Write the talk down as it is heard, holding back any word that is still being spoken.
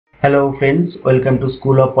Hello friends, welcome to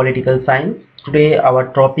School of Political Science. Today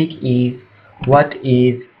our topic is what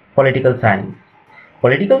is political science?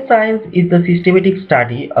 Political science is the systematic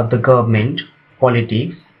study of the government,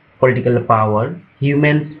 politics, political power,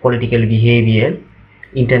 humans' political behavior,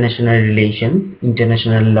 international relations,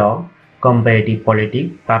 international law, comparative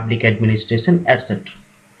politics, public administration, etc.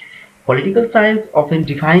 Political science often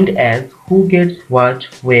defined as who gets what,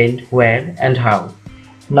 when, where and how.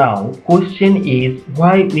 Now, question is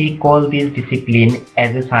why we call this discipline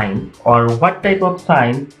as a science or what type of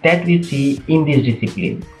science that we see in this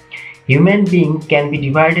discipline. Human beings can be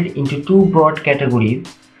divided into two broad categories.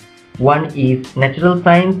 One is natural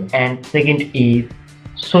science and second is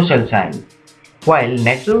social science. While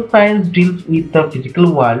natural science deals with the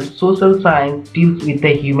physical world, social science deals with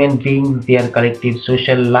the human beings, their collective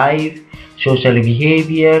social life, social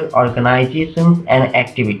behavior, organizations and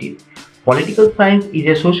activities. Political science is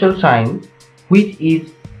a social science which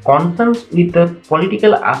is concerned with the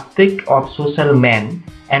political aspect of social man,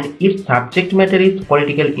 and its subject matter is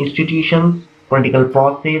political institutions, political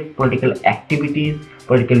process, political activities,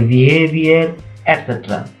 political behavior,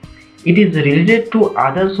 etc. It is related to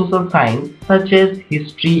other social sciences such as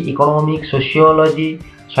history, economics, sociology,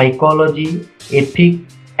 psychology,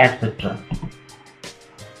 ethics, etc.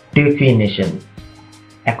 Definition.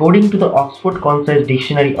 According to the Oxford Concise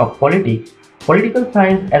Dictionary of Politics, political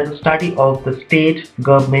science is a study of the state,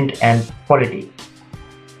 government and politics.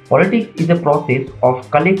 Politics is a process of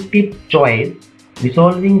collective choice,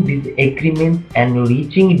 resolving disagreements and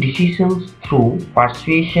reaching decisions through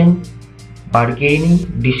persuasion, bargaining,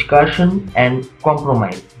 discussion and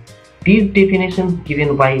compromise. These definitions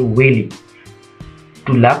given by Whaley.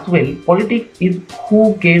 To Laxwell, politics is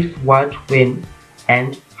who gets what, when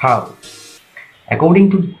and how.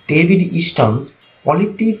 According to David Easton,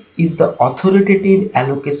 politics is the authoritative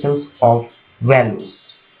allocations of values.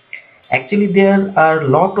 Actually, there are a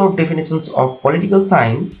lot of definitions of political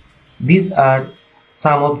science. These are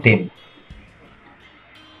some of them.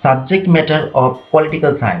 Subject matter of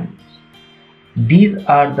political science. These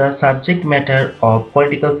are the subject matter of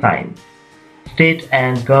political science: state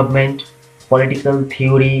and government, political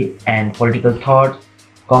theory and political thoughts,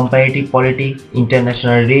 comparative politics,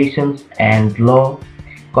 international relations and law,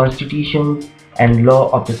 constitutions and law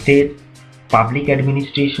of the state, public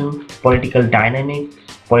administration, political dynamics,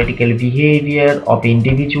 political behavior of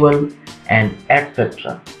individual, and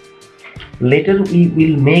etc. Later we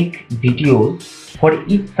will make videos for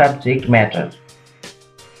each subject matter.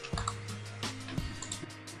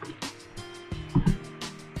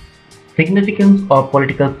 Significance of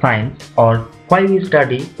political science, or why we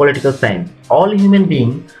study political science. All human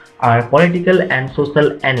beings are political and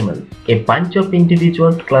social animals. A bunch of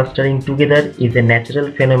individuals clustering together is a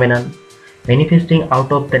natural phenomenon manifesting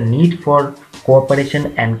out of the need for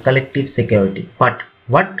cooperation and collective security. But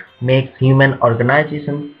what makes human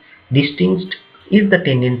organizations distinct is the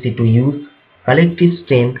tendency to use collective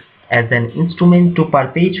strength as an instrument to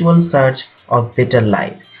perpetual search of better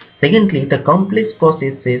life. Secondly, the complex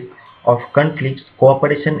processes of conflicts,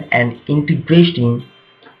 cooperation and integration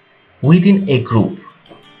within a group.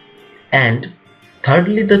 And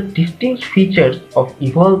thirdly, the distinct features of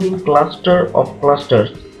evolving cluster of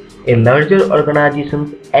clusters, a larger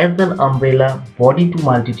organization as an umbrella body to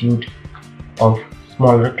multitude of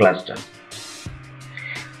smaller clusters.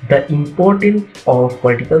 The importance of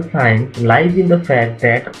political science lies in the fact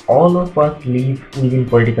that all of us live within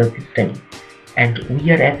political systems, and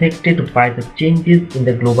we are affected by the changes in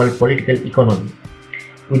the global political economy.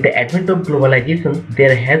 With the advent of globalization,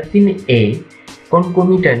 there has been a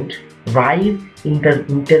concomitant rise in the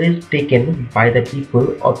interest taken by the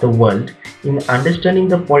people of the world in understanding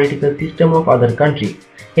the political system of other countries.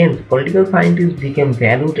 Hence, political scientists became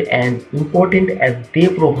valued and important as they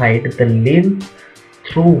provide the lens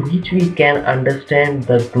through which we can understand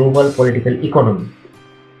the global political economy.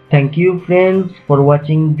 Thank you friends for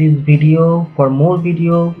watching this video. For more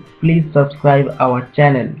videos, please subscribe our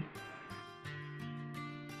channel.